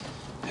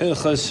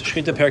Hilchos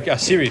Shchita Perek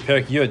Asiri,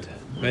 Perek Yud,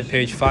 right,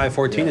 page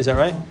 514, is that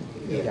right?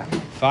 Yeah.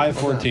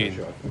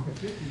 514.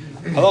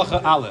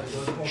 Halacha Aleph.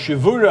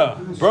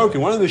 Shavura,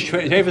 broken. One of the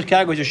treifas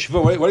categories is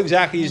shavura. What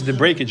exactly is the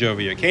breakage over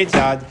here?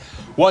 Ketzad,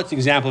 what's the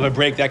example of a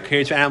break that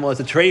creates for animal? It's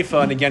a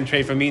treifa, and again,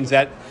 treifa means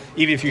that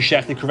even if you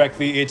shecht it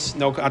correctly, it's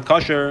not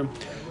kosher.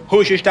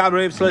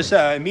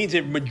 It means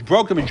it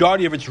broke the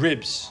majority of its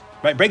ribs.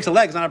 Right? Breaks a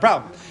leg, it's not a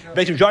problem. It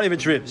breaks the majority of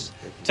its ribs.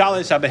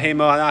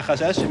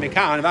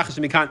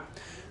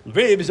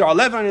 Ribs are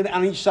 11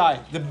 on each side,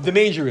 the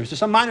major ribs. There's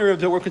some minor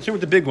ribs that we're concerned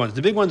with the big ones.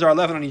 The big ones are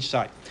 11 on each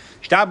side.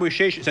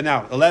 So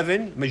now,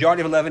 11,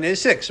 majority of 11 is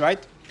 6,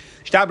 right?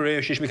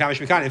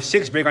 If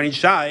 6 break on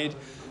each side,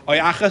 or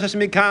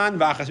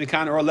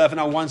 11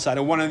 on one side,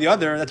 or 1 on the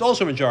other, that's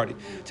also a majority.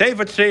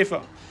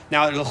 Treifa.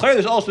 Now,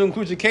 this also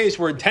includes a case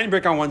where 10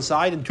 break on one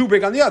side and 2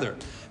 break on the other.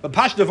 But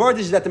Pash Devort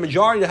is that the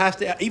majority has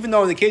to, even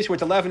though in the case where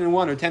it's 11 and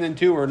 1, or 10 and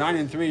 2, or 9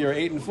 and 3, or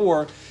 8 and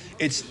 4,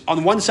 it's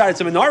on one side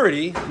it's a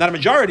minority, not a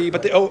majority,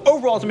 but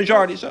overall it's a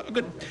majority. So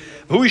good.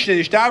 We're talking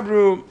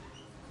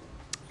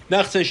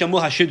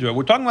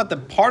about the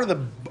part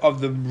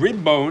of the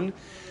rib bone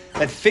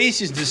that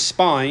faces the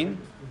spine,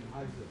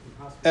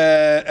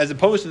 as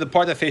opposed to the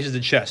part that faces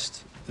the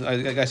chest. I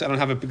guess I don't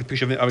have a big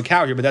picture of a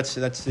cow here, but that's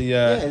the.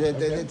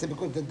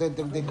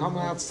 They come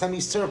out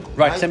semicircle.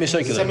 Right,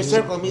 semicircular.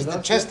 Semicircle means the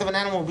chest of an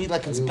animal will be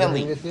like its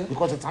belly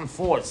because it's on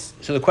fours.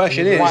 So the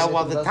question is,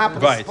 while the top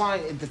of the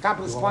spine, the top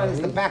of the spine is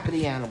the back of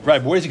the animal.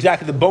 Right, but where's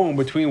exactly the bone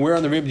between where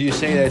on the rib do you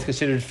say that it's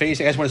considered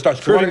facing? I guess when it starts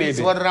curving, maybe.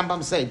 So what did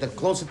Rambam say? The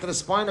closer to the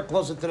spine or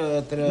closer to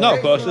the No,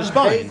 closer to the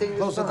spine.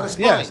 Closer to the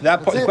spine. Yes,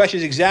 that part. The question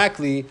is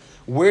exactly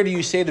where do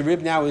you say the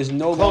rib now is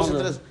no closer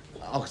longer. To the,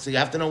 oh, so you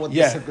have to know what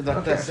yeah.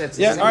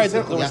 Yeah, all right.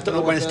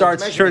 When it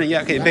starts turning,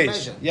 yeah, okay,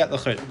 base. Yeah,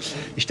 if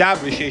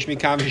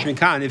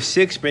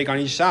 6 break on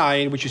each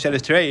side, which you said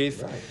is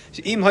treif.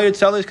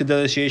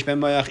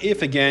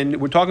 If again,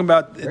 we're talking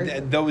about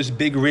those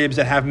big ribs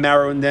that have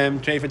marrow in them,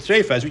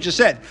 treif, as we just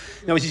said.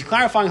 Now, he's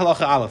clarifying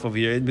halacha aleph over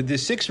here. But the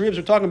 6 ribs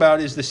we're talking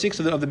about is the 6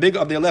 of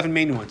the 11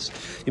 main ones.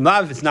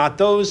 If it's not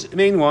those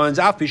main ones,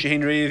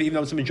 even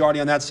though it's a majority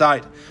on that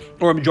side,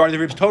 or a majority of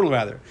the ribs total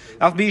rather.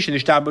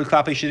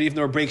 Even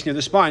though it breaks near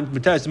the spine,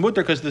 but it's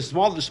mutter because the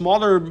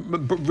smaller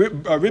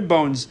rib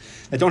bones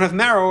that don't have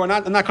marrow are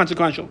not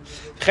consequential.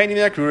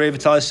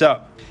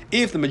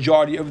 If the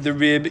majority of the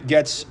rib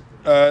gets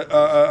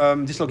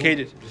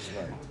dislocated,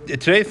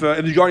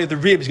 the majority of the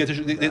ribs get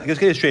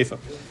dislocated, treifa.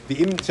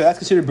 So that's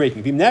considered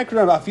breaking.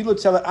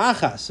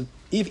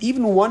 If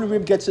even one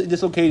rib gets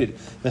dislocated,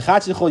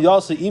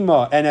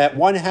 and at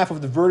one half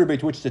of the vertebrae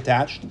to which it's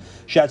attached,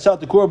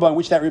 the korban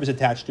which that rib is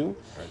attached to,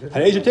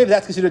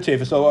 that's considered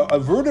treifa. So a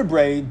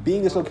vertebrae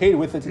being dislocated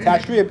with its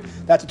attached rib,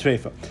 that's a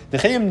treifa.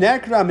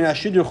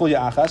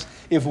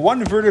 If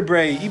one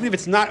vertebrae, even if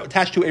it's not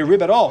attached to a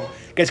rib at all,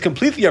 gets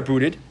completely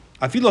uprooted,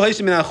 even if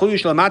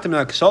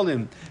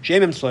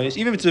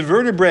it's a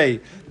vertebrae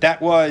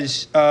that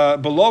was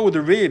below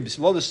the ribs,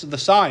 below the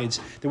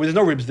sides, there was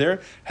no ribs there.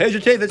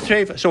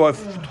 So a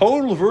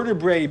total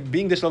vertebrae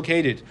being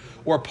dislocated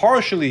or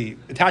partially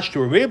attached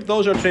to a rib,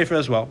 those are treifa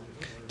as well.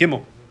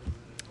 Gimel.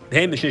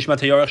 An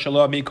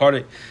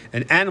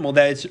animal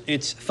that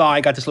its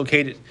thigh got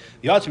dislocated.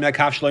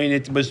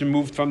 It was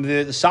removed from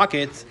the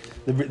socket,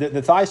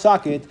 the thigh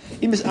socket.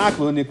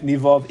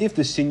 If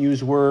the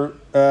sinews were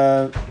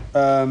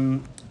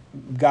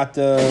got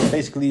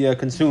basically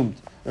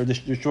consumed or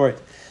destroyed.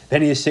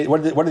 Then he said,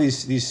 what are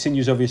these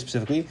sinews over here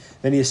specifically?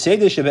 Then he said,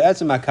 these are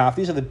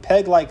the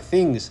peg-like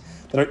things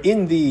that are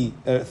in the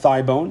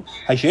thigh bone.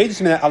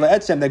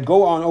 That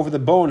go on over the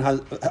bone.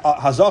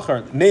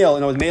 Hazachar, male,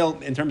 male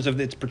in terms of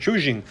its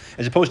protrusion,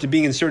 as opposed to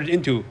being inserted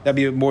into. That'd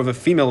be more of a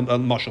female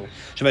muscle.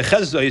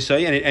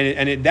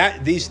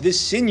 This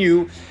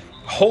sinew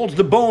holds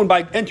the bone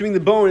by entering the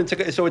bone.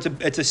 So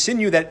it's a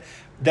sinew that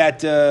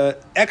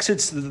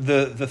exits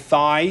the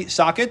thigh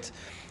socket,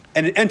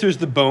 and it enters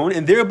the bone,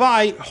 and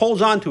thereby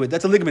holds on to it.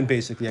 That's a ligament,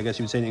 basically, I guess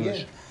you would say in English.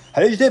 Yeah.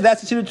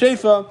 That's considered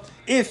treifa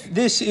if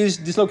this is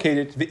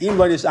dislocated.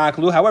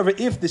 However,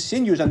 if the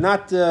sinews are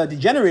not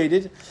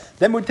degenerated,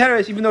 then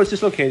muteres, even though it's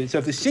dislocated. So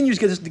if the sinews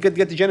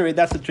get degenerated,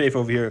 that's the treifa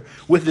over here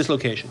with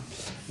dislocation.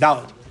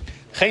 Dalet.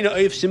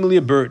 Similarly,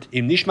 a bird.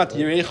 If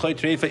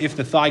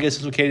the thigh gets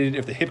dislocated,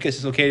 if the hip gets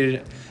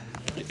dislocated,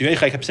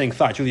 I kept saying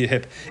thigh, it's really a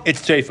hip.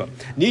 It's treifa.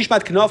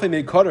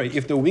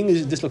 If the wing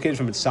is dislocated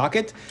from its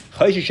socket,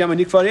 that's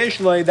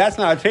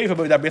not a treifa,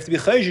 but we have to be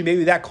chayyish.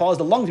 Maybe that caused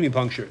the lung to be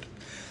punctured.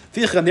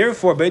 And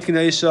therefore, you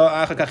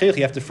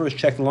have to first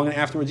check the lung and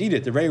afterwards eat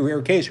it. The very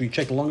rare case where you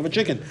check the lung of a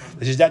chicken.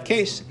 This is that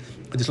case.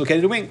 A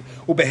dislocated wing.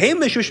 An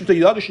animal,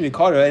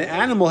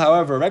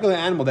 however, a regular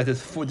animal that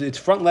its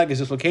front leg is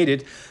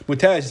dislocated,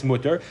 is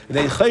mutter.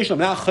 Then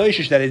not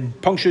that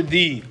it punctured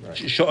the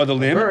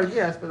limb, bird,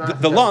 yes, but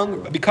the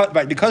lung,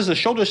 because the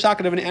shoulder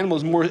socket of an animal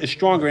is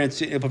stronger and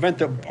it prevents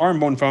the arm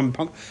bone from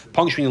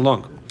puncturing the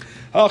lung.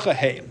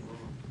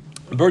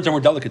 Birds are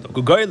more delicate though.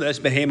 Skull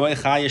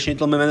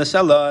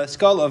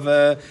of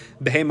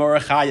behema or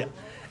chaya,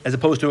 as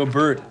opposed to a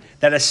bird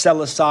that a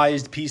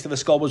sella-sized piece of a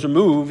skull was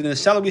removed, and the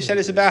sella we said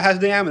is about has a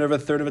diameter of a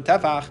third of a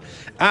tefach.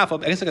 I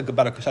guess like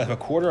about a size of a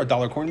quarter, a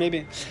dollar coin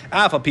maybe.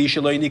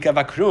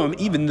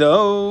 Even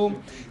though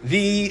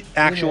the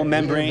actual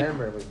membrane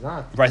is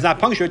not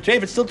punctured,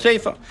 treifa, it's still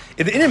treifa.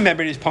 If the inner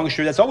membrane is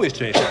punctured, that's always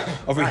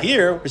treifa. Over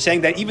here, we're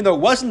saying that even though it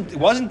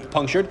wasn't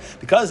punctured,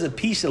 because the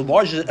piece as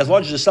large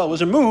as the cell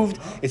was removed,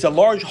 it's a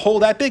large hole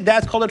that big.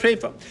 That's called a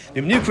treifa.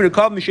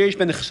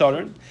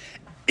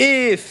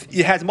 If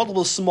it has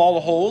multiple small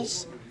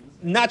holes,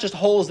 not just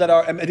holes that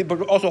are,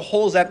 but also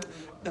holes that,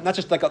 not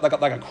just like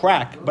a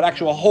crack, but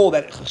actual hole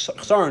that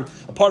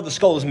a part of the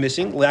skull is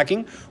missing,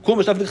 lacking.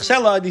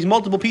 These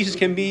multiple pieces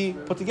can be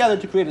put together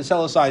to create a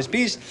cella-sized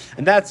piece,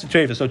 and that's the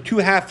treifa. So 2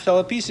 half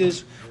cella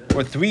pieces,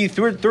 or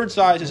third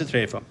size is a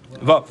treifa.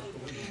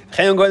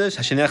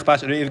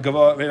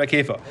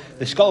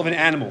 The skull of an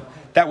animal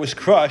that was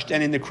crushed,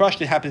 and in the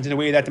crushed it happens in a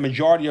way that the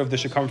majority of the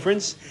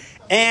circumference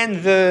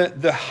and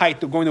the height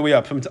going the way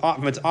up from its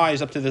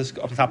eyes up to the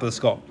top of the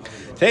skull.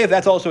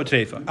 That's also a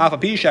treifa.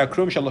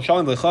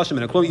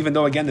 Even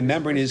though again the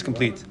membrane is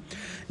complete.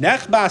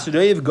 If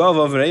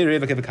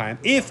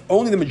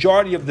only the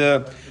majority of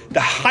the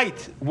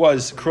height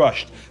was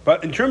crushed,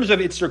 but in terms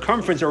of its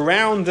circumference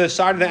around the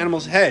side of the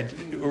animal's head,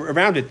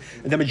 around it,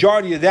 the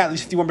majority of that, at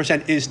least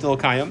 51%, is still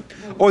kayam.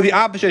 Or the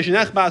opposite,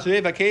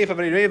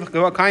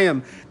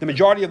 the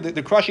majority of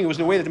the crushing was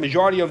in a way that the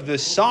majority of the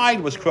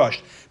side was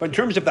crushed, but in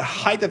terms of the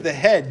height of the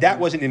head, that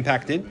wasn't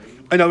impacted.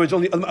 In other words,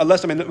 only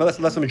less than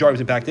the majority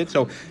was impacted,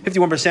 so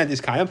 51% is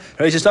kayam.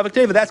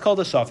 That's called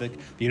a suffix.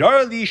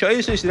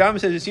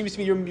 It seems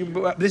to me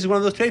this is one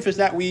of those treifas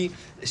that we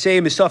say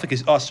in the suffix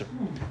is usr,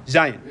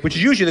 zayin, which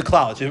is usually the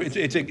clouds.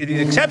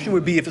 The exception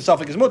would be if the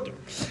suffix is mutter.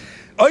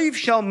 Oiv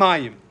shel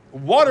mayim,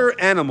 water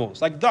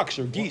animals like ducks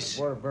or geese.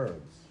 Water birds.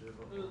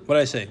 What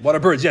did I say? Water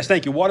birds. Yes,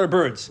 thank you. Water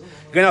birds.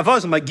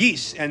 Ganavazim, like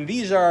geese, and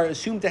these are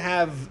assumed to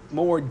have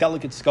more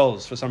delicate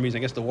skulls for some reason.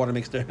 I guess the water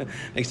makes their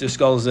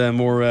skulls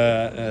more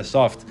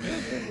soft.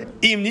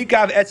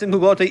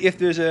 If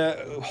there's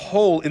a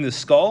hole in the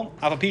skull,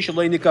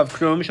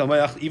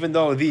 even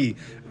though the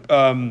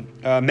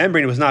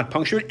membrane was not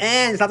punctured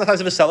and it's not the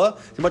size of a cella,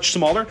 it's much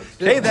smaller.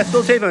 That's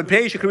still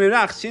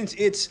teifa. Since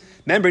its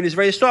membrane is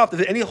very soft, if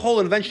there's any hole,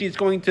 eventually it's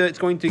going to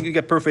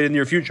get perforated in the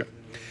near future,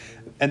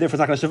 and therefore it's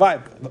not going to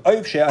survive.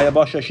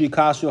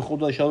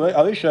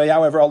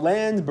 However, a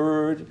land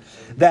bird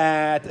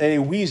that a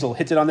weasel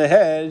hits it on the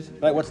head,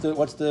 right? What's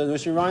the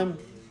nursery rhyme?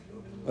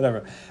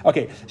 Whatever.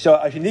 Okay, so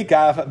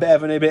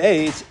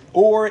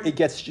or it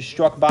gets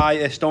struck by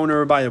a stone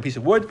or by a piece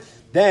of wood,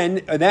 then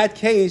in that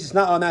case it's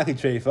not automatically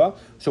treifa.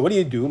 So what do?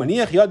 You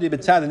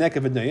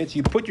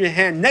put your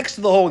hand next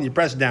to the hole and you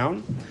press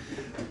down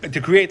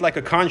to create like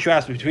a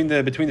contrast between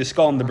the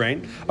skull and the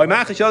brain. Or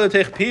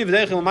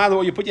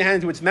you put your hand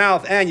into its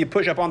mouth and you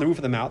push up on the roof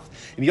of the mouth.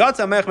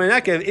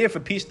 If a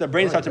piece of the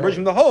brain starts emerging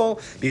from the hole,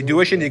 you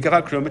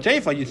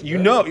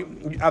know,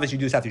 obviously you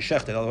do this after you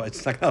shecht it, otherwise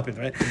it's not helping,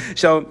 right?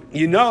 So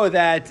you know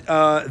that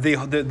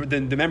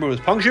the member was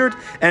punctured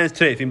and it's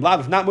treif.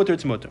 If not mutter,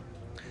 it's mutter.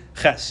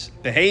 Ches.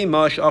 This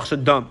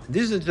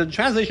is the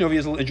translation over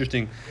here is a little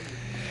interesting.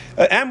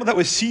 An animal that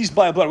was seized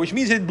by blood, which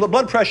means it had a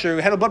blood pressure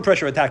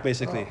attack,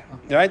 basically,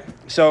 right?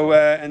 So,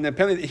 and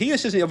apparently he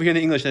says over here in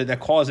the English that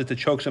caused it to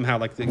choke somehow,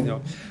 like it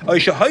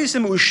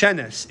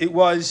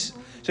was.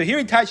 So here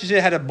he touches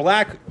it had a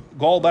black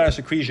gallbladder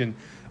secretion.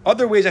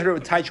 Other ways I heard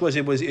what taich was,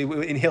 it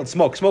inhaled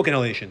smoke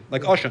inhalation,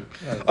 like Oshan.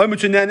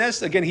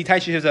 Again, he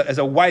taiches as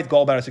a white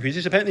gallbladder secretion.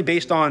 This is apparently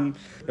based on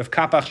Rav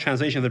Kapach's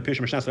translation of the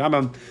Pirush Mishnah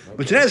Rambam.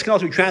 Mutunenes can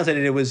also be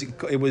translated, it was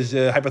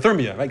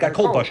hypothermia, right? Got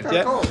cold bushes,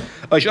 yeah?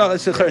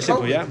 That's very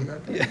simple, yeah?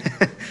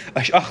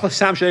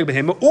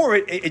 Or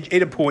it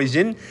ate a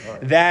poison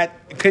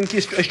that can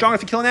be strong enough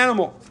to kill an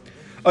animal.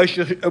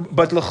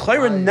 But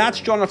l'chayra not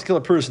strong enough to kill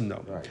a person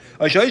though.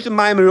 Or it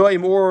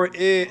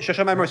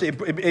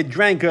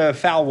drank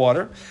foul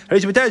water.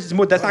 That's not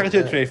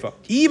considered a treifa.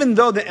 Even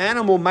though the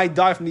animal might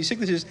die from these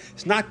sicknesses,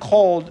 it's not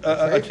called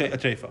a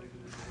treifa.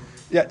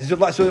 Yeah, so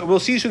we'll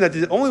see soon that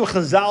the only what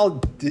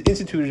Chazal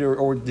instituted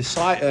or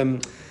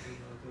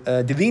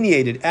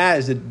delineated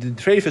as the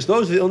treifas,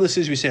 those are the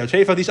illnesses we say are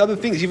treifa. These other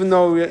things, even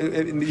though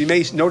you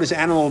may notice an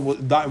animal will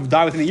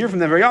die within a year from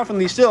them, very often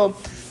these still,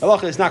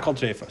 halacha is not called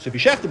treifa. So if you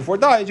shecht it before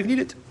it dies, you can eat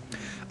it.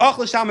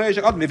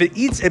 If it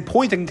eats a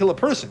poison that can kill a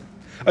person,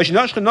 it was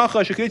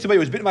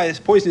bitten by a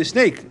poisonous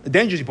snake, a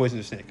dangerously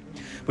poisonous snake.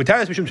 But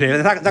that's not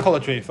called a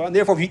treifa, and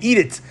therefore if you eat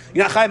it,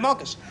 you're not chayav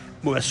malchus.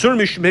 However, it's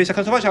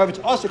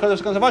also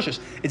because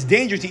it's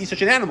dangerous to eat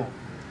such an animal.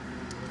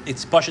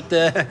 It's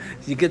pashat,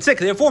 you get sick.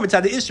 Therefore, it's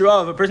had the issue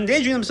of a person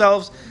endangering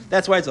themselves.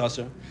 That's why it's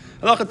usher.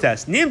 Halacha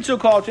test. Nimtzu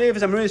kol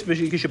treifas amrunis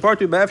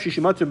b'shishapartu b'ef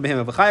shishimatu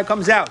b'hem. V'chaya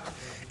comes out.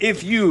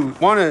 If you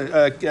want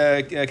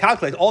to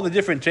calculate all the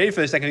different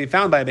treifas that can be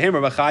found by a behem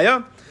or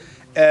v'chaya,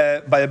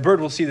 by a bird,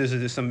 we'll see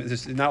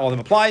there's not all of them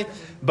apply,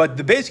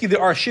 but basically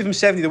there are shivim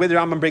 70. The way the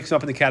Rambam breaks them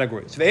up in the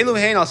categories. These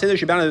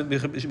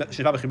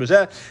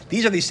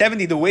are the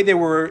 70. The way they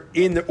were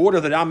in the order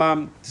that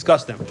Rambam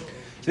discussed them.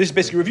 So this is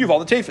basically a review of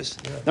all the treifas.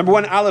 Number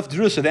one, Aleph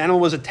Drusa. The animal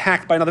was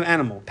attacked by another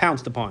animal,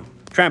 pounced upon,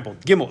 trampled.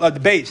 Gimel, the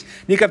base.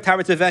 Nikav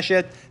Taritz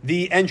Veshet.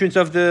 The entrance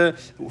of the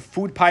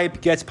food pipe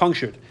gets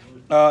punctured.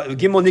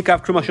 Gimel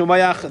Nikav Kruma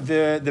Shomayach.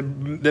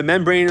 The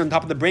membrane on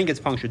top of the brain gets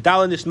punctured.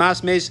 Dalin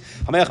Nishmas Mes.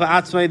 Hamelech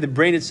Ma'atzmei. The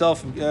brain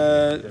itself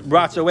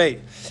rots away.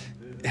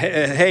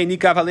 Hey,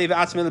 Nikav Halev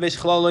Atzmei Lebesh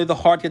Chaloloi. The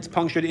heart gets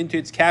punctured into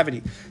its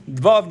cavity.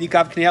 Dvav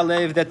Nikav Knei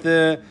Halev. That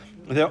the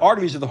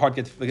arteries of the heart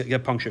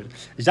get punctured.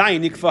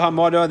 Zayin Nikva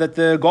Hamoda, that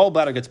the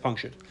gallbladder gets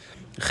punctured.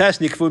 Ches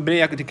Nikva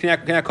Bnei,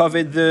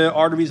 the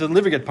arteries of the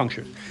liver get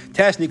punctured.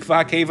 Tes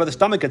Nikva Hakeva, the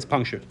stomach gets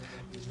punctured.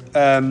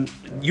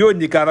 Yud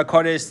Nikava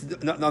Kares, the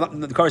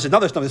Kares is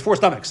another stomach. There's 4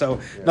 stomachs, so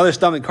another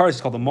stomach. Kares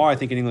is called the maw, I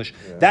think in English.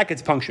 That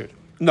gets punctured.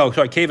 No,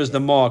 sorry, Keva is the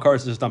maw, Kares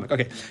is the stomach.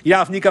 Okay,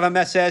 Yaf Nikav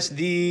Hameses,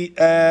 the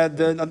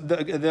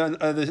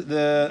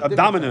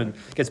abdomen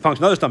gets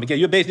punctured. Another stomach. Yeah,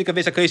 your base Nikav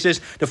Vesakesis,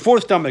 the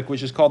 4th stomach,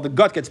 which is called the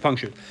gut, gets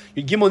punctured.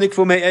 Your Gimel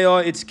Nikfu Me'eo,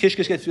 its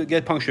Kishkis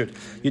get punctured.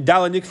 Your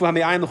Dala Nikfu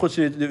Hame'ayim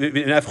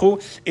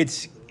Nefchu,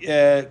 its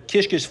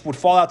Kishkis would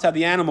fall outside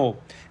the animal,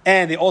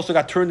 and they also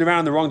got turned around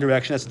in the wrong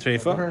direction. That's the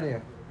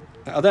treifa.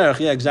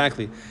 Yeah,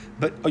 exactly.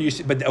 But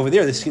but over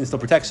there, the skin still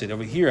protects it.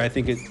 Over here, I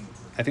think it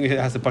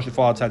has to push it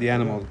fall outside the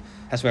animal.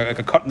 Has to be like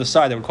a cut in the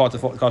side that would cause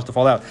it to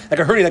fall out, like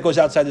a hernia that goes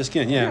outside the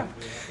skin. Yeah.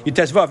 You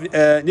test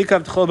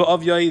nikav tchol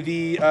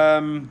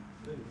ba'avyai,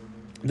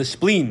 the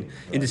spleen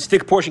in the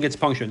stick portion gets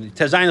punctured.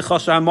 Tezayin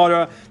chasar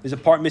hamara, there's a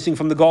part missing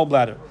from the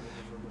gallbladder.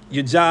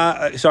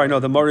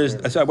 The motor is.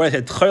 What I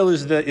said, tchol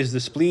is the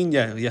spleen.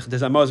 Yeah,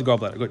 tezayin is the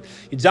gallbladder. Good.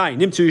 Yudzayin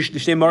nimtzu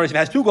shtei moros if it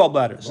has 2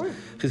 gallbladders.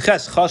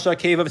 Ches chasar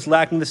kev if it's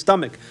lacking the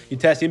stomach. You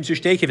test nimtzu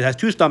shtei kev if it has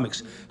 2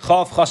 stomachs.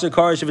 Chav chasar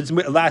kares if it's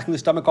lacking the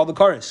stomach called the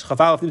kares.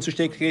 Chaval if nimtzu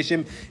shtei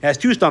keshim it has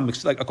 2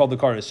 stomachs called the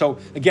kares. So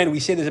again, we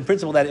say there's a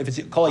principle that if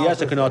it's kol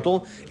yasa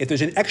kanatul, if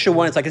there's an extra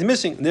one, it's like it's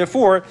missing. And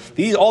therefore,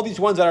 all these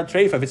ones that are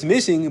treifa, if it's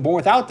missing, born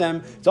without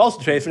them, it's also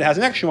treifa. It has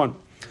an extra one.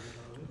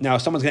 Now,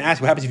 someone's going to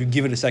ask, what happens if you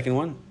give it a second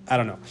one? I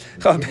don't know.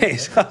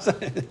 If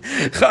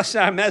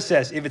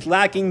it's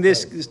lacking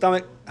this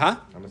stomach, huh?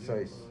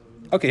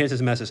 Okay, here's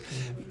this messes.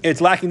 It's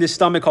lacking this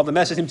stomach called the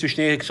messes. It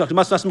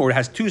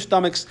has 2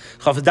 stomachs.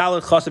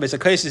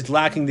 It's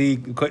lacking the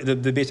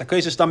basic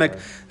stomach.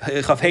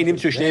 It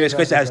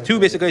has 2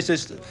 basic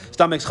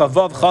stomachs.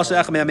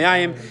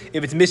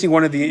 If it's missing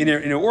one of the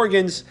inner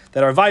organs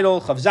that are vital,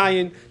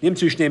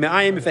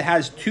 if it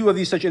has 2 of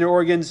these such inner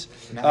organs.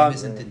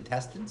 Isn't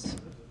intestines?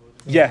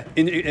 Yeah,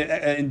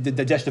 in the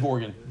digestive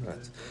organ.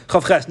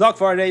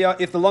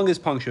 If the lung is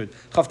punctured.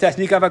 If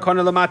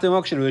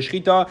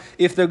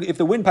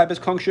the windpipe is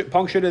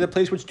punctured at a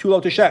place which is too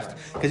low to shecht.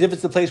 Because if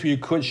it's the place where you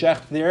could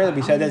shecht there,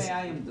 we said that's...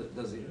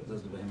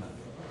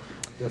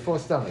 There are 4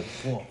 stomachs.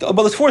 Well,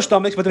 there's 4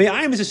 stomachs, but the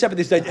me'ayim is a separate.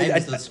 There's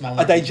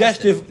a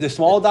digestive, the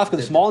small dafka,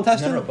 the small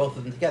intestine. No, both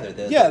of them together.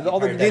 All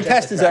the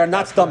intestines that are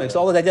not stomachs,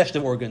 all the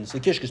digestive organs, the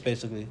kishkas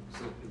basically.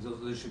 So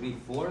there should be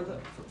 4 of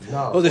them.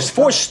 No. Well, there's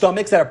 4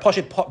 stomachs that are push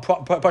it.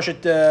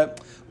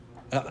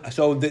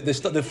 So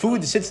the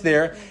food sits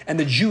there and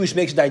the juice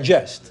makes it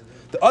digest.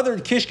 The other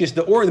kishkis,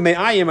 the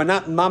me'ayim are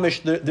not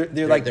mamish.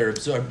 They're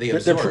absorbed.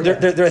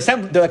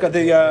 They're like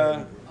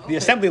the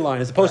assembly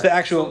line as opposed to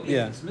actual. So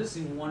if it's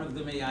missing one of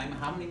the me'ayim,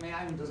 how many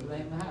me'ayim does the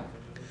behemoth have?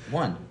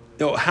 1.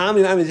 No, how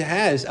many me'ayim it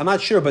has, I'm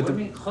not sure, but What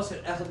do you mean chaser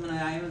echad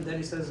me'ayim, and then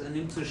he says an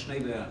imtzu shnei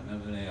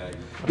me'ayim?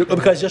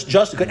 because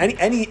just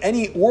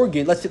any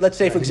organ, let's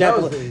say for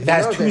example, if it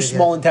has 2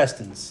 small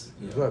intestines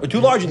or 2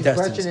 large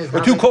intestines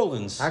or 2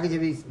 colons. How could you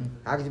be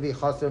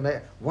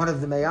chaser one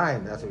of the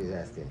me'ayim? That's what he's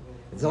asking.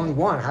 It's only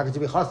 1. How could you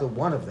be chaser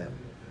one of them?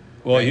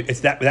 Well, it's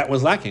that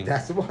was lacking.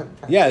 That's the one.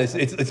 Yeah,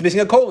 it's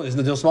missing a colon. It's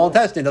a small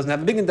intestine. It doesn't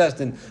have a big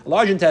intestine, a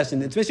large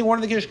intestine. It's missing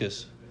one of the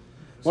kishkas.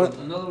 So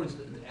in other words,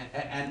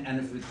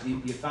 and if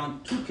you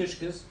found 2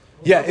 kishkas.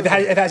 Yeah, if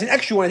it has an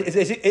extra one, if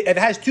it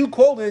has 2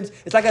 colons,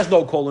 it's like it has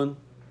no colon.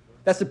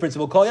 That's the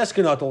principle. Kol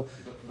yaskinatul.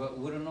 But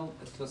we don't know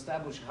to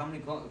establish how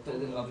many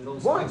of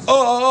those. One.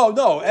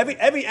 No!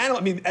 Every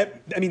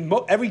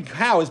animal. Every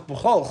cow is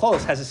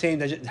cholos has the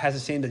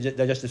same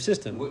digestive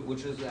system.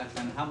 Which is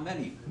and how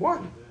many?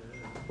 1.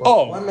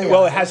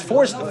 Well, it has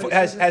 4. If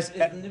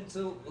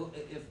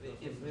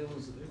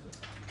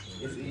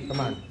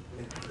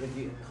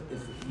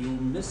you're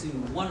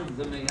missing one of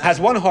them, has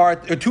 1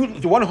 heart,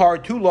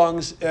 2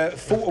 lungs,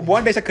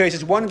 1 basic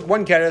cases,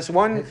 1 keres,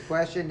 1. His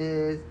question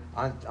is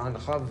on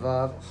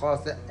chavav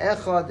chaser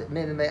echad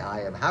min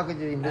me'ayim. How could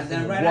you be missing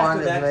and then right 1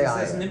 after that, it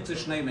says me'ayim? nimtzu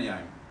shnei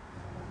me'ayim.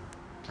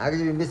 How could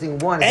you be missing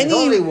 1? It's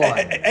only 1.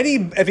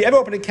 If you ever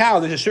open a cow,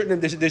 there's a certain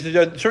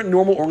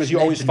normal organs you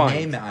always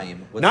find.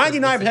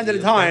 99% of the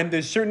time,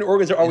 there's certain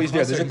organs that are always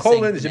there. There's a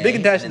colon, there's a big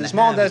intestine, there's a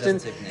small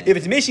intestine. If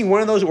it's missing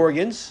one of those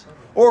organs,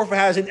 or if it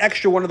has an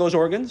extra one of those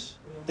organs,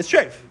 it's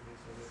treif.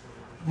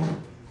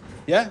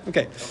 Yeah?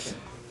 Okay.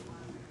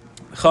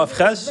 Chav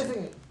ches.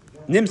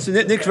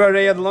 Nikva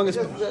reya, the longest.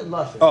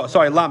 Oh,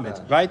 sorry, lamed,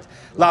 right?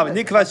 Lamed.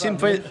 Nikva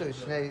simple.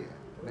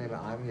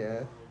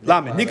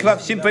 Lamed. Nikvav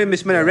Simfei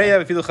Mismena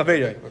Reya V'Filu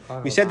Chaverei.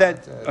 We said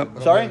that.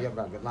 Sorry.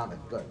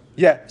 Good.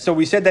 Yeah. So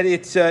we said that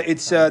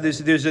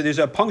there's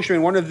a puncture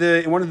in one of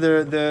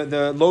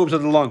the lobes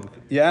of the lung.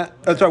 Yeah.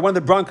 Sorry, one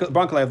of the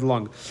bronchi of the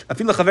lung.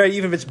 Afilu Chaverei,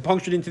 even if it's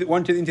punctured into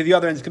the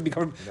other, and it can be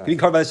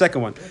covered by the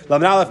second one.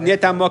 Lamed Aleph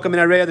Nietam Mokam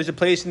Min Reya. There's a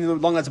place in the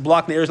lung that's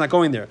blocked, and the air is not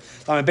going there.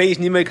 Lamed Beis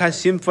Nimei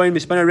Simfei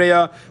Mismena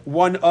Reya.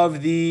 One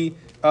of the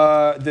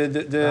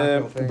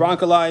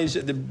broncholize,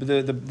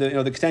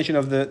 the extension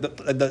of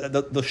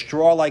the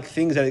straw-like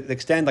things that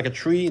extend like a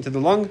tree into the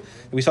lung. That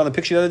we saw in the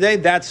picture the other day.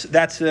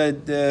 That's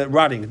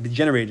rotting,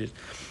 degenerated.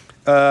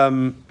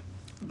 Lamed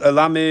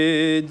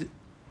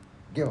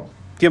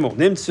Gimel.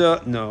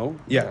 Nimtza, no.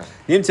 Yeah.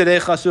 Nimtza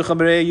decha sucha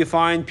berei, you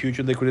find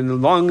putrid liquid in the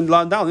lung.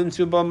 Dal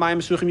nimtza ba mayim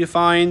suchim, you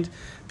find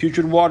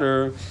putrid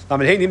water.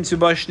 Lamed hey nimtza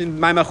ba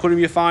mayim achurim,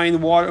 you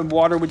find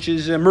water which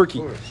is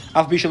murky.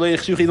 Af bishalei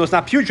suchi, though it's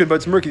not putrid, but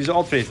it's murky. These are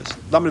all treifas.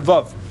 Lamed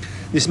vav.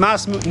 This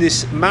mass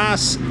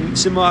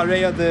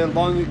simahareya, the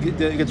lung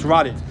gets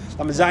rotted.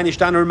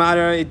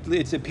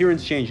 Its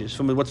appearance changes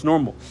from what's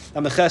normal.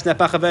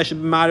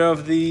 Matter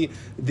of the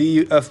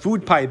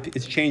food pipe,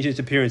 it's changed its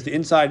appearance. The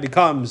inside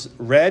becomes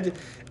red,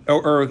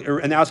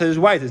 and the outside is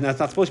white. And that's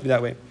not supposed to be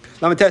that way.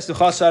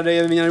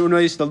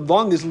 The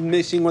lung is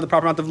missing one of the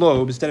proper amount of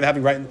lobes. Instead of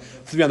having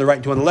three on the right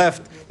and two on the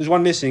left, there's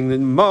one missing.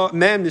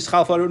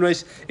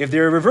 If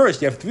they're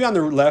reversed, you have three on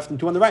the left and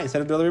two on the right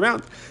instead of the other way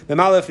around.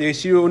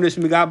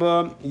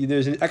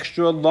 There's an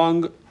extra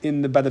lung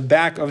by the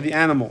back of the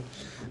animal.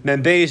 One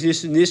of the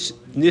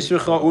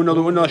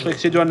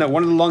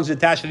lungs is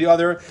attached to the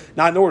other,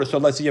 not in order. So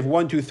let's say you have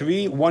 1, 2,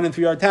 3. 1 and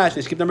 3 are attached.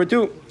 They skip number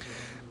 2.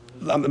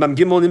 You have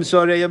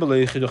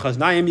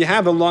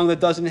a lung that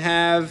doesn't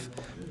have.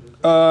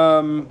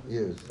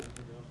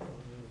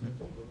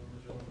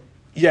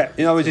 Yeah,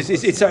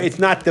 it's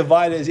not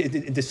divided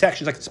into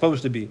sections like it's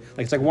supposed to be. Like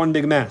it's like one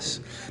big mass.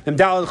 Part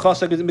of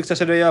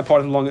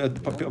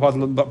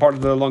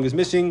the lung is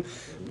missing.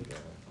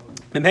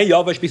 Part of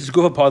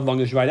the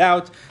lung is right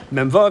out.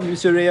 You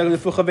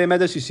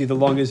see the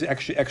lung is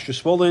extra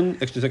swollen,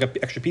 there's like an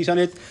extra piece on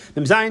it.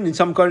 In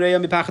some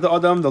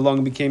the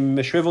lung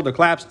became shriveled or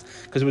collapsed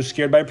because it was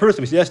scared by a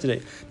person. We said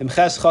yesterday.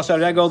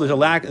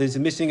 There's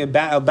missing a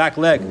back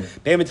leg.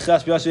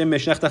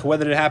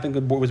 Whether it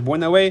happened, was born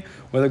that way,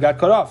 whether it got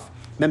cut off.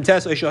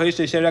 Memtes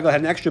had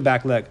an extra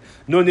back leg.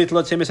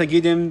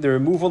 The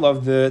removal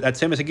of that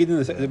semis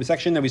hagidim, the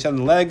section that we said on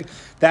the leg,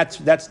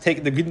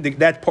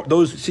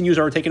 those sinews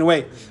are taken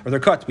away or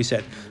they're cut. We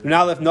said.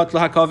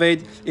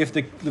 If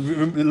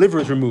the liver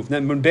is removed,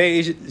 then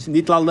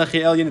if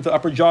the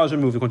upper jaw is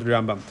removed, according to the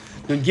Rambam.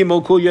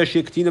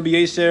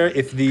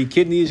 If the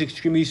kidney is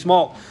extremely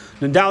small.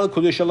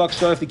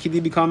 If the kidney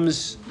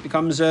becomes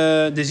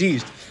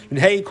diseased.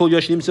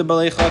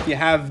 If you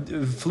have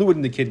fluid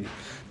in the kidney.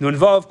 You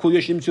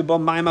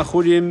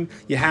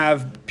have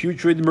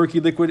putrid, murky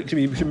liquid in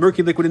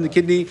the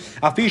kidney.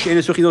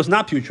 It's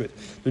not putrid.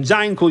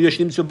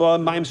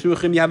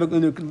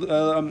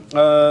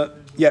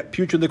 You have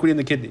putrid liquid in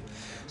the kidney.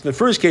 So the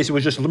first case, it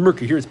was just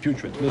murky. Here it's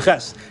putrid. If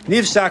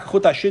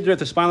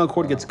the spinal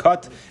cord gets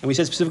cut, and we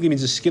said specifically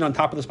means the skin on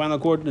top of the spinal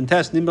cord, and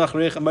test if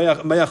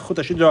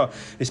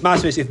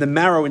the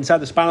marrow inside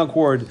the spinal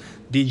cord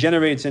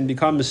degenerates and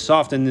becomes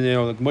soft and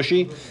like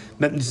mushy.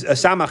 The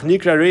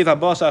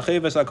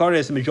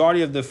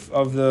majority of the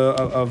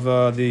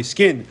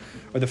skin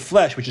or the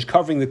flesh, which is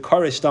covering the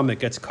kares stomach,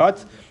 gets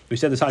cut. We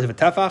said the size of a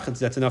tefach.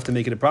 That's enough to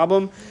make it a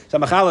problem. If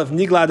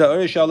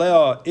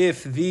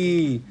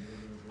the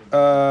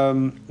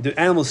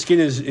animal's skin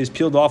is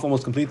peeled off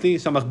almost completely.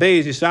 Its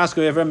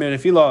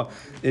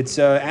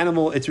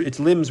its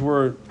limbs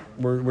were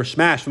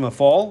smashed from a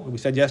fall. We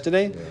said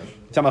yesterday.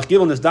 If the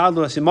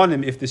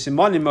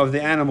simonim of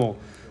the animal,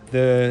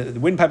 the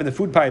windpipe and the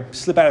food pipe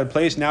slip out of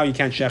place, now you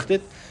can't shecht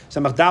it.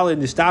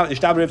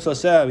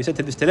 We said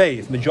to this today.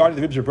 If the majority of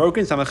the ribs are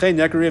broken,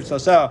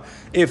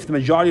 if the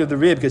majority of the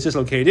rib gets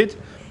dislocated.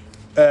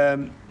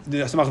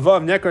 If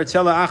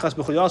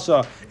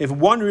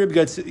one rib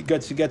gets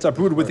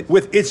uprooted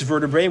with its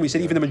vertebrae, and we said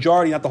even the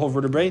majority, not the whole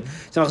vertebrae.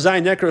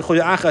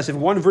 If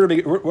one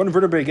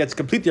vertebrae gets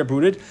completely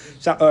uprooted,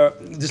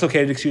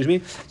 dislocated, excuse me.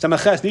 If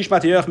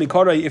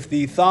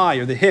the thigh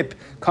or the hip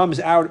comes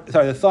out,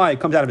 the thigh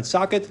comes out of its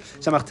socket.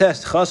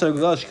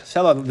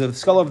 The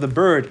skull of the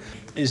bird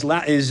is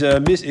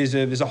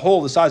a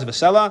hole the size of a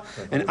sela,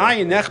 and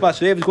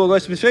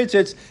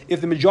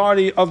if the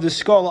majority of the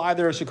skull,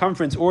 either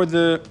circumference or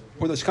the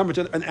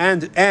circumference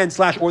and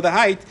slash or the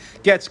height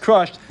gets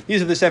crushed,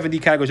 these are the 70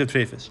 categories of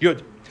treifas.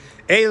 Yud.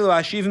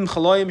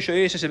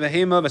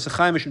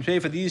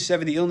 These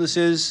 70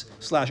 illnesses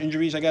 /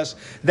 injuries, I guess,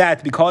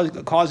 that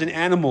cause an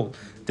animal,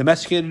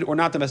 domesticated or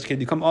not domesticated,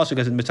 become also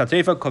because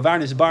mitzatrefa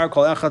kovarnis bar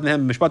kol echad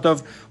mehem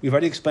mishpatov. We've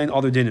already explained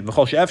all their dinim.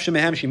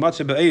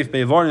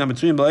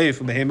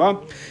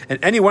 And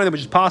any one of them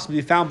which is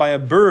possibly found by a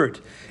bird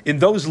in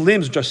those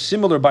limbs which are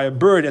similar by a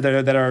bird that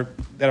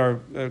that are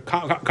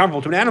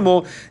comparable to an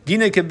animal.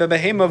 Dina do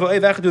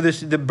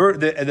this. The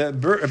bird, a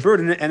bird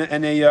and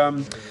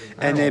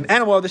an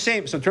animal are the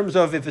same. So in terms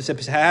of if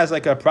it has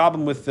like a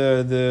problem with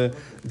the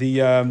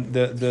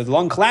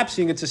lung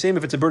collapsing, it's the same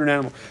if it's a bird or an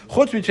animal.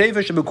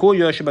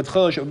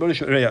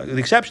 The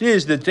exception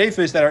is the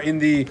tephus that are in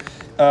the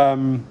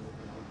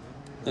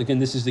again,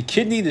 this is the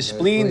kidney, the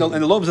spleen, and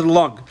the lobes of the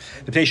lung.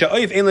 A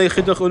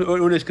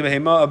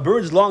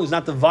bird's lung is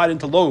not divided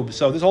into lobes.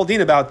 So this whole thing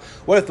about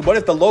what if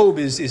the lobe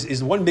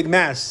is one big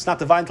mass, it's not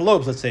divided into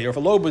lobes, let's say, or if a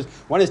lobe is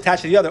one is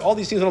attached to the other, all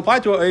these things don't apply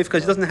to a oif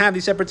because it doesn't have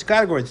these separate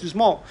categories. It's too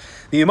small.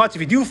 If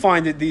you do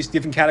find these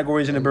different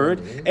categories in a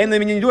bird, and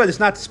when you do it, it's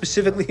not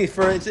specifically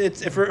for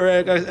it's for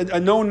a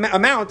known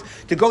amount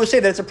to go say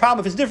that it's a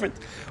problem if it's different.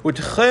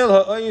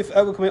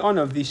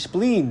 The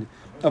spleen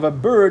of a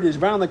bird is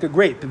round like a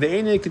grape.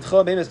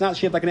 It's not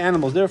shaped like an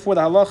animal. Therefore,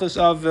 the halachas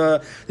of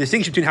the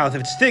distinction between how if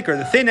it's thick or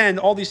the thin end,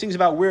 all these things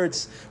about where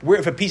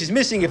if a piece is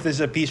missing, if there's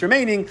a piece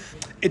remaining,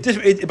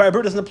 by a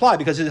bird doesn't apply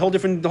because it's a whole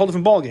different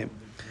ball game.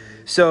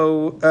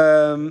 So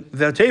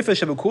the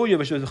tephus and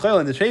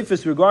the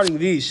tephus regarding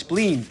the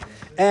spleen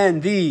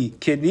and the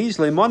kidneys,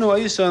 the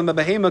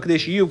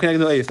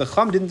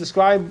Chum didn't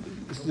describe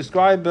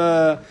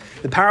the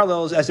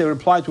parallels as they would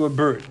apply to a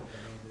bird.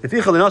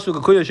 Therefore, the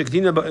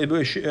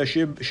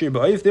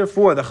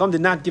Chum did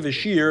not give a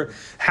shear.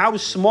 How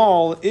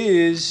small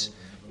is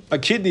a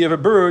kidney of a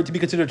bird to be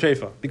considered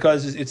treifa?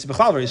 Because it's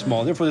very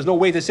small. Therefore, there's no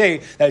way to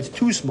say that it's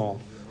too small.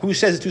 Who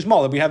says it's too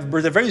small? We have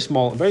birds that are very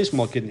small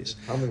kidneys.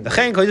 The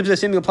same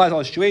thing applies to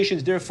all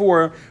situations.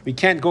 Therefore, we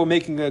can't go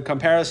making a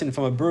comparison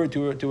from a bird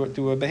to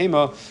a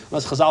behemoth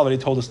unless Chazal already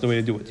told us the way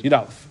to do it.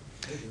 Yudalef.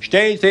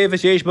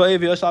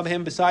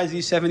 Besides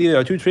these 70, there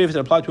are two treifas that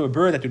apply to a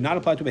bird that do not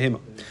apply to a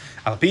behemoth.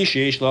 Even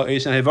though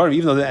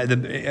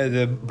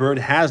the bird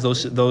has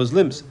those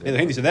limbs.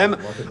 He said them.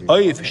 What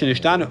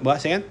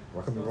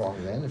could be wrong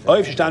then?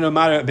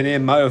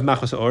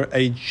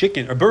 A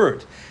chicken, a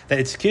bird, that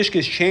its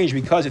kishkish changed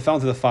because it fell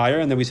into the fire,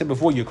 and then we said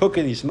before you cook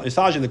it, you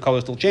massage it, the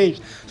color still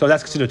changed, so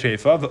that's considered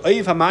treifa.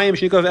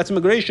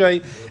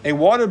 A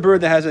water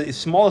bird that has a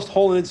smallest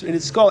hole in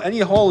its skull, any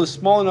hole is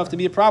small enough to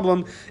be a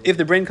problem if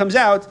the brain comes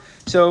out.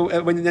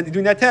 So when they're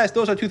doing that test,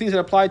 those are two things that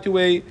apply to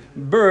a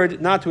bird,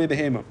 not to a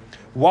behemoth.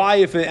 Why,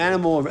 if an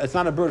animal, it's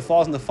not a bird,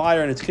 falls in the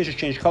fire and its kishes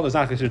change color, it's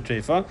not considered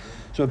treifa?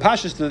 So in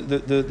Pashas,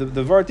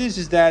 the vart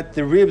is that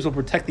the ribs will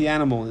protect the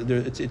animal.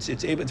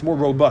 It's more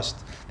robust.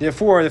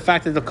 Therefore, the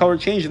fact that the color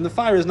changed in the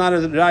fire is not a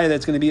raya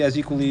that's going to be as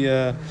equally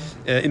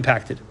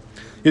impacted.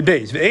 You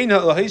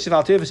cannot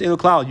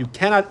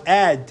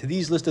add to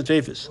these list of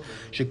treifas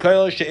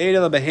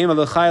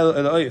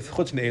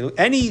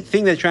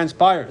anything that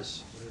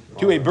transpires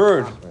to a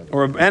bird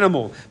or an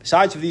animal,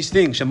 besides of these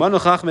things, that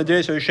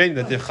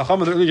the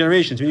Chacham of the early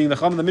generations, meaning the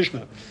Chacham of the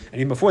Mishnah, and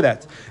even before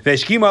that, and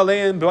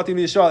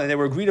they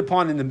were agreed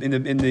upon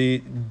in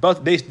the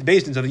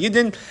basins of the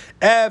Yidden,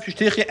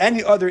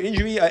 any other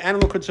injury an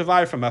animal could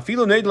survive from.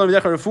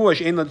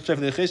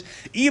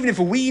 Even if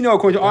we know,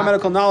 according to our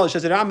medical knowledge,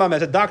 as a Rambam,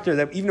 as a doctor,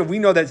 that even if we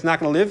know that it's not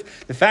going to live,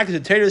 the fact is the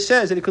Torah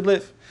says that it could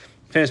live.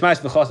 Famous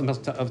Ma'aseh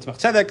of Tzemach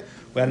Tzedek,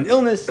 who had an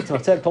illness.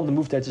 Tzemach Tzedek told him to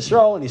move to Eretz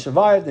Yisrael, and he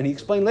survived. And he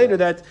explained later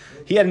that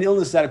he had an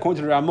illness that, according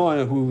to the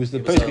Ramah, who was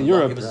the person in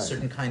Europe, it was a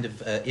certain kind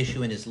of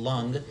issue in his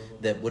lung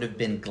that would have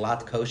been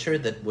glatt kosher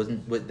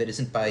that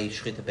isn't by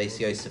Shchita Beis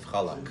Yosef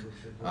Chalak.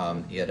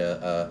 He had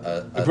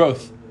a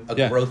growth.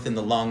 Growth in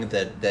the lung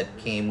that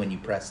came when you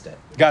pressed it.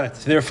 Got it.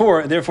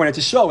 Therefore, in Eretz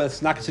Yisrael,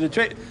 it's not considered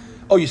trade.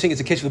 Oh, you're saying it's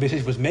a case where the Beis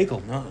Yosef was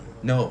Mekel?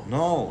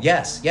 No.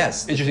 Yes.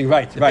 Interesting,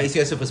 right. The Beis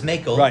Yosef was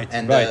Mekel. Right.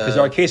 Because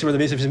there are cases where the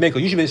Beis Yosef is Mekel.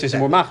 Usually Beis Yosef is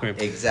more machmir.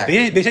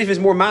 Exactly. Beis Yosef is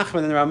more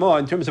machmir than the Ramah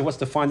in terms of what's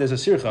defined as a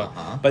sircha.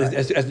 But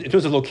in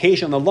terms of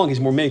location on the lung, he's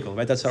more Mekel,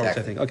 right? That's how I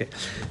think. Okay.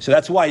 So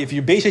that's why if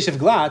your Beis Yosef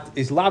glat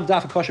is lav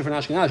daf kosher for an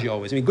Ashkenazi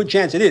always. I mean, good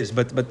chance it is,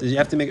 but you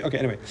have to make. Okay.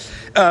 Anyway.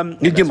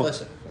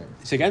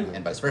 Say again.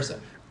 And vice versa.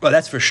 Well,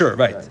 that's for sure,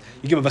 right?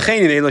 You give a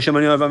even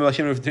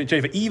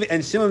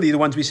and similarly the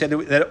ones we said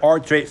that are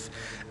treif.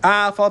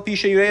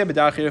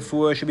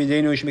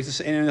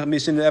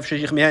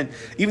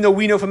 Even though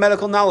we know from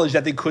medical knowledge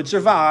that they could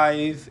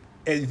survive,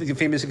 the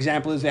famous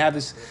example is they have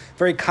this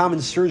very common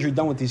surgery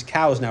done with these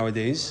cows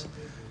nowadays.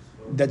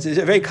 That's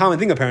a very common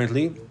thing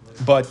apparently.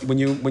 But when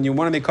you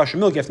want to make kosher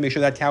milk, you have to make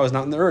sure that cow is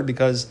not in the herd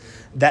because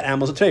that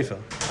animal's a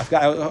treifa.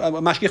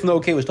 Mashgiach from the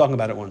OK was talking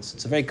about it once.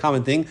 It's a very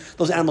common thing.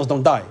 Those animals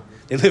don't die.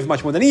 They live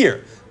much more than a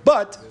year.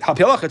 But, it's a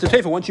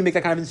treifa. Once you make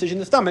that kind of incision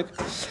in the stomach,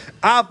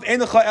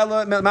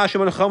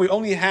 we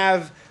only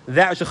have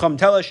that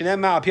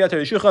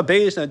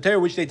based on the Torah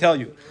which they tell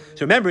you.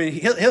 So remember,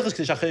 Hilchos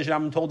Kedusha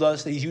Rambam told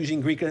us that he's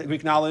using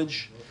Greek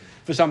knowledge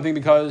for something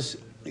because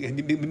be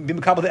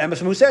makabel the emes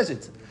from who says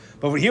it.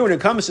 But over here, when it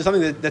comes to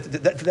something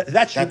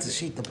that's a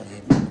sheet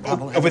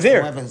over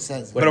there.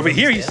 But over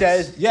here, he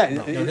says,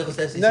 no. Because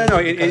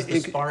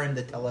the Sfarim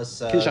that tell us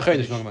Kiddush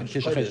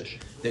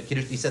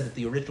HaChodesh. He said that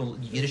the original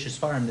Yiddish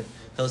Sfarim that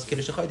tell us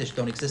Kiddush HaChodesh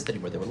don't exist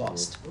anymore; they were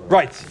lost.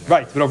 Right.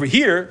 But over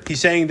here, he's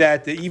saying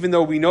that even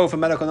though we know from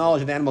medical knowledge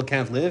that the animal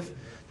can't live,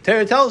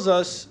 Torah tells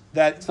us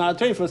that it's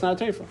not a treifa, it's not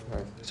a treifa.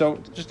 Right. So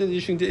just the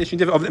issue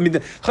different. I mean, the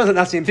chazal is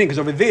not the same thing because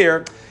over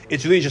there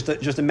it's really just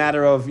a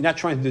matter of you're not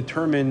trying to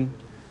determine.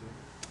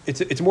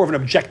 It's more of an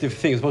objective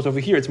thing as opposed to over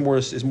here. It's more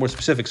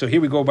specific. So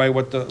here we go by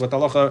what the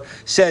halacha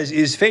says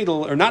is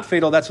fatal or not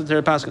fatal. That's what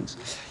Torah paskins.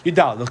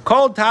 Yidal the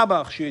called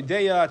tabach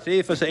shedeya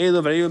treifas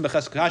ha'elu v'reyu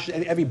b'chas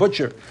and every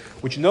butcher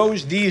which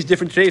knows these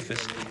different treifas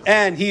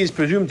and he is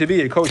presumed to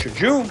be a kosher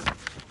Jew.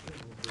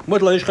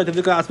 He's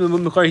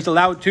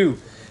allowed to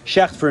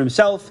shecht for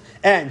himself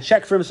and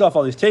check for himself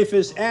all these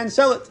treifas and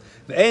sell it.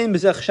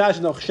 Is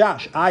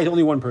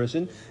only one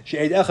person.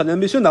 Is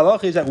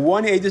that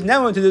one aid is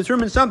now to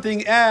determine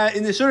something in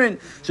the surin.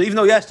 So even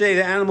though yesterday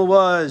the animal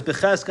was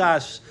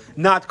becheskas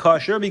not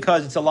kosher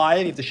because it's a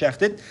lion, you have to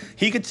shecht it.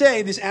 He could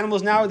say this animal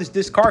is now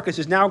this carcass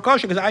is now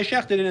kosher because I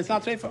shechted it and it's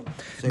not treifa.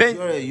 So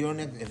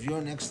if you're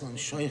an excellent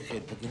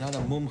shoichet, but you're not a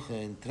mumche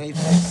in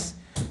treifas,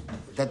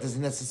 that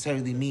doesn't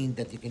necessarily mean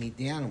that you can eat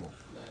the animal.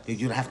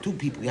 You have two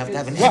people. You have to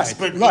have an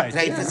expert in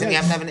treifas, and you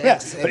have to have an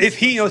expert. But if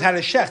he knows how to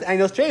shecht and he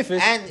knows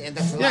treifas, and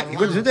that's a lot he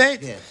goes to the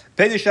date.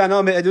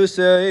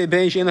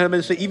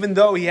 Even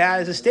though he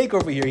has a stake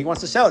over here, he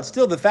wants to sell it.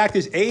 Still, the fact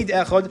is, Eid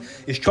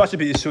Echad is trusted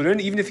by the Sudan,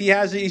 even if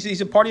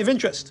he's a party of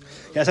interest.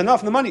 He has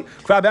enough in the money.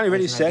 Krab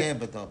already said.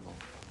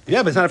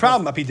 Yeah, but it's not a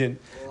problem. Apidin.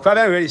 Krab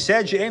already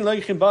said.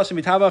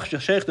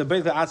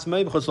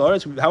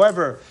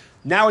 However,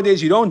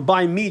 nowadays you don't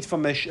buy meat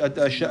from a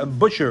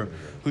butcher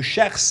who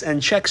shechs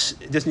and checks,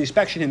 does an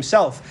inspection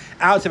himself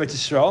out of Eretz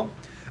Yisrael.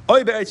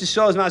 Even in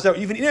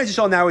Eretz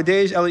Yisrael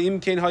nowadays,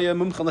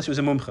 unless he was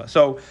a mumcha.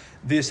 So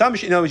the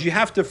assumption, is you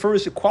have to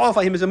first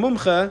qualify him as a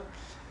mumcha.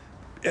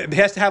 He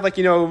has to have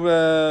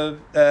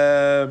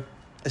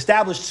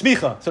established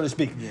smicha, so to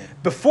speak. Yeah.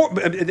 Before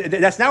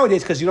that's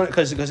nowadays because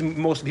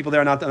most of the people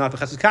there are not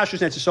b'chesed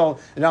kashrus in Eretz Yisrael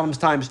in Avram's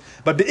times.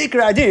 But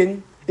be'ikra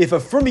adin, if a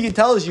firmi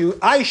tells you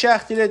I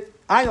shechted it,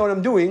 I know what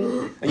I'm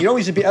doing, and you know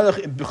he's a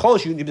person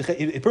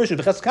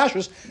b'chesed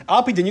kashrus,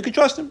 then you can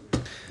trust him.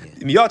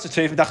 If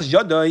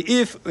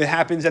it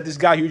happens that this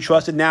guy who you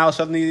trusted now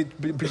suddenly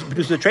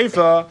produces a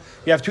treifa,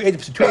 you have two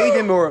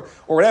edim or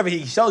whatever,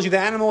 he sells you the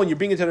animal and you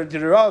bring it to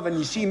the Rav and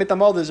you see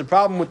mitamol, there's a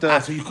problem with the.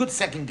 So you could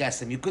second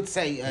guess him. You could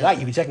say. Right,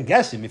 you can second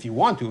guess him if you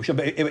want to,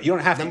 but you don't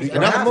have to.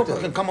 Another mumcha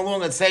can come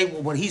along and say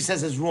what he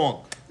says is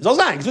wrong.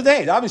 Obviously,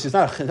 it's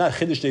not a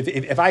chiddush.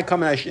 If I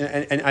come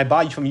and I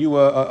buy from you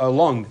a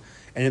lung.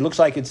 And it looks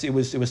like it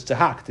was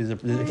tzahak. He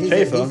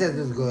says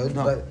it's good,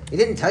 but he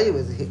didn't tell you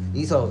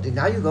he sold.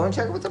 Now you go and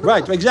check it with the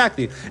right,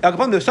 exactly.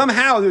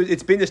 Somehow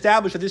it's been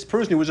established that this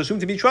person who was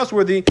assumed to be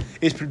trustworthy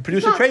is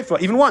produced a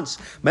treifa even once.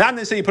 But not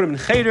necessarily you put him in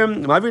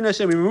chayrim. Ma'avir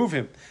necessarily remove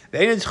him.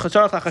 And so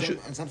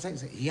I'm saying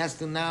he has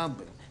to now.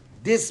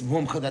 This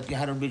mumcha that you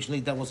had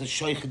originally, that was a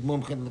shoichet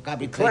mumcha in the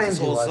Gabi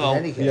treifas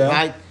also,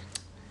 right?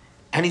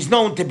 And he's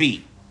known to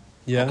be.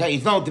 Yeah. Okay,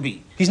 he's known to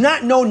be. He's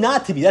not known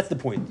not to be. That's the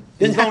point.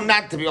 He's known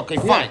not to be. Okay,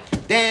 fine.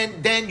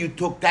 Then you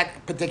took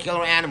that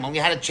particular animal.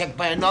 You had it checked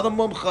by another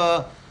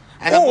mumcha,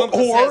 and the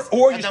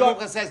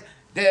mumcha says,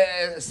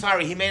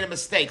 sorry, he made a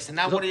mistake. So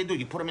now what do?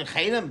 You put him in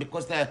chayim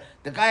because the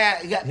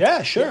guy.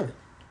 Yeah, sure.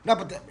 No,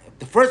 but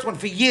the first one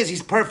for years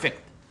he's perfect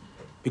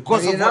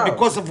because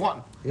of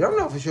what. You don't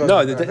know for sure.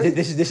 No,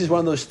 this is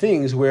one of those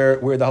things where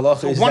the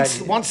halacha is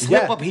one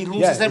slip up, he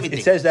loses everything.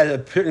 It says that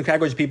a certain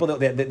categories of people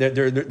they're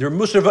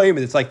musravayim.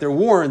 It's like they're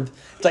warned.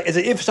 It's like as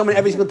if someone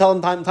every single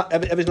time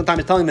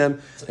is telling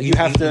them you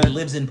have to. He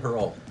lives in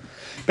parole.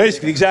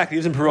 Basically, exactly, he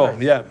lives in parole.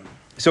 Right. Yeah.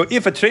 So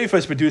if a treifa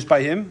is produced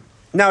by him,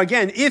 now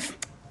again, if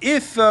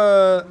it's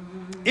a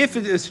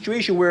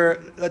situation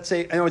where let's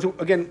say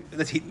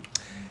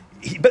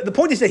but the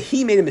point is that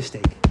he made a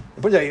mistake.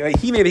 The point is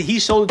that he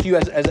sold it to you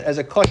as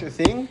a kosher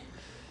thing.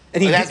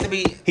 And he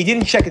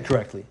didn't check it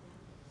correctly.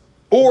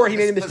 Or he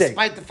made a mistake.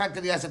 Despite the fact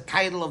that he has a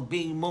title of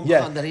being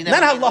mumcha and that he never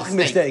made a mistake. Not a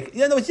mistake.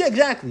 Yeah, no,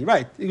 exactly,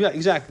 right.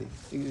 Exactly.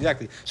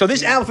 So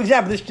this animal, for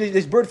example,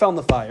 this bird fell in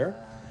the fire,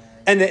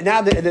 and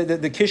now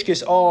the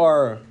kishkis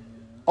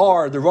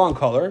are the wrong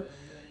color,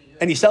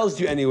 and he sells it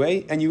to you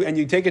anyway, and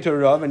you take it to the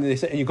Rav, and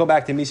you go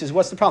back to him, he says,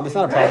 what's the problem? It's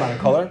not a problematic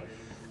color.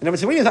 And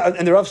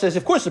the Rav says,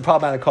 of course, it's a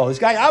problematic color. This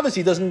guy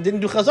obviously didn't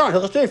do chazar,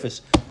 hilchos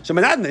treifas. So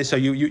menadne, so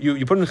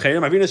you put him in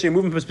chayim, Avinu, so you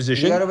move him from his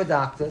position. You go to a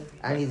doctor,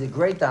 and he's a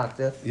great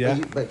doctor. Yeah.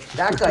 But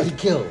that guy he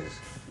kills.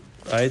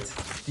 Right.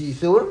 Do you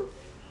sue him?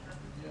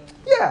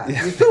 Yeah,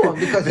 you sue him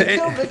because he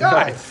killed the guy.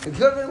 Right. It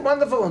could have been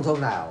wonderful until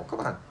now.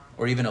 Come on.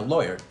 Or even a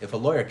lawyer. If a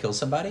lawyer kills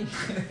somebody,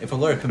 if a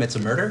lawyer commits a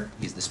murder,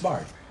 he's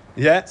disbarred.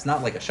 Yeah. It's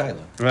not like a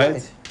shiloh.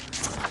 Right.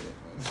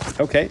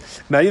 Okay.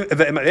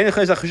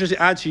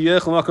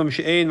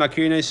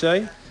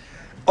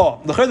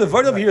 Oh, the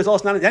word over here is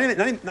also not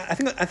even, I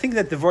think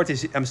that the word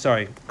is, I'm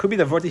sorry, could be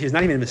the word here is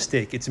not even a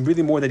mistake. It's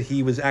really more that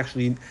he was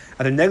actually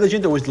either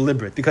negligent or was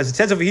deliberate. Because it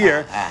says over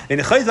here, in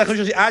order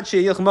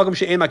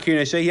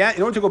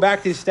to go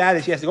back to his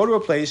status, he has to go to a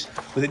place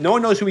where no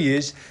one knows who he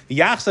is, and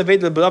he has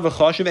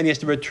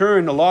to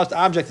return a lost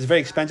object that's very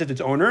expensive to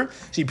its owner,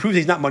 so he proves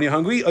he's not money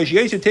hungry, or he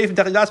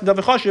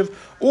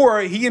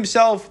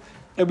himself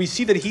and we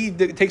see that he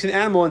takes an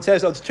animal and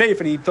says, "Oh, it's treif,"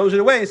 and he throws it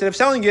away instead of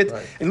selling it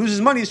and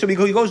loses money. So he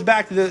goes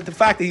back to the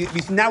fact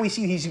that now we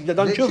see he's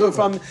done tshuva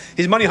from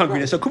his money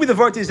hungriness. So could be the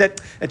vert is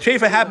that a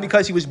treifa happened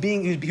because he was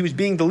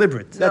being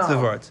deliberate. That's the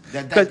vert.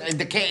 In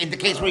the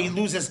case where he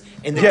loses,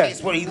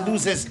 case where he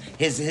loses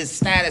his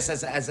status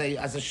as a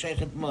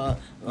sheikhet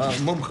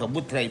mumcha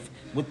with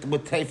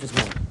treif is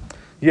mumcha.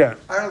 Yeah,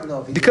 I don't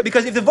know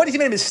because if the Vadis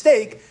made a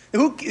mistake,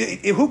 who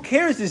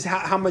cares is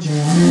how much he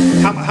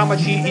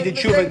did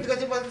tshuva?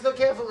 Because he wasn't so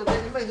careful. He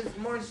was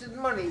more interested in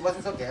money. He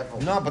wasn't so careful.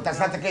 No, but that's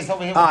not the case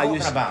over here we're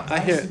talking about. I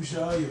hear.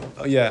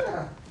 Oh,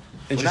 yeah.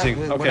 Interesting.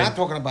 We're not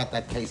talking about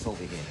that case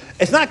over here.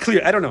 It's not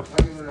clear. I don't know.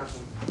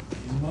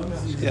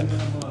 Yeah.